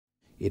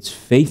It's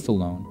faith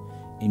alone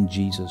in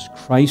Jesus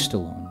Christ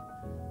alone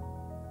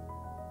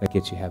that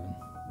gets you heaven.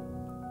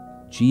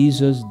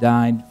 Jesus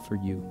died for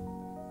you.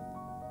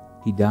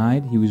 He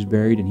died, he was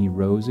buried, and he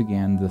rose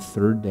again the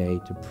third day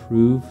to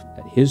prove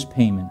that his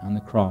payment on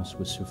the cross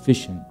was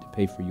sufficient to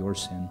pay for your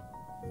sin.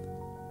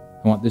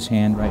 I want this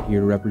hand right here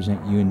to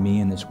represent you and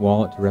me, and this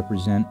wallet to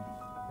represent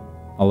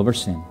all of our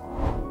sin.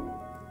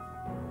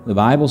 The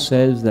Bible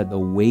says that the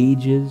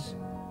wages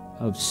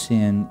of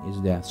sin is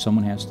death.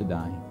 Someone has to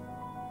die.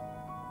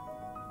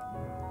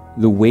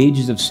 The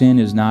wages of sin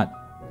is not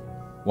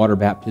water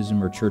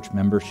baptism or church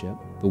membership.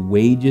 The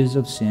wages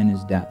of sin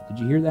is death. Did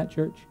you hear that,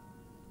 church?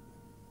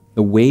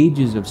 The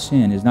wages of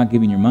sin is not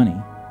giving your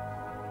money.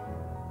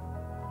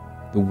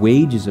 The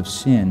wages of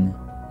sin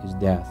is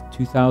death.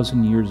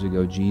 2,000 years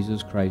ago,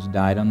 Jesus Christ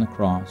died on the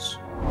cross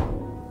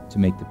to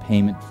make the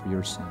payment for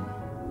your sin.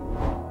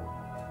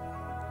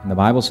 And the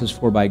Bible says,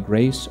 "For by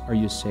grace are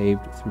you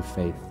saved through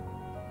faith,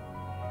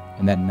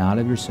 and that not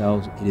of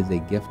yourselves, it is a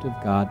gift of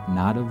God,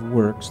 not of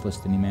works,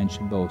 lest any man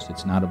should boast."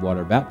 It's not of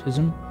water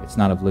baptism. It's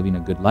not of living a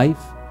good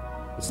life.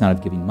 It's not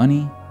of giving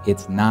money.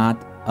 It's not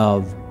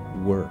of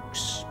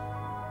works.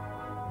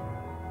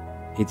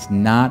 It's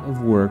not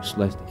of works,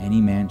 lest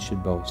any man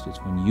should boast. It's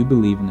when you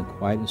believe in the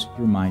quietness of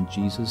your mind,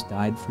 Jesus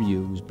died for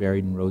you, was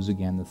buried, and rose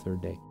again the third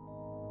day.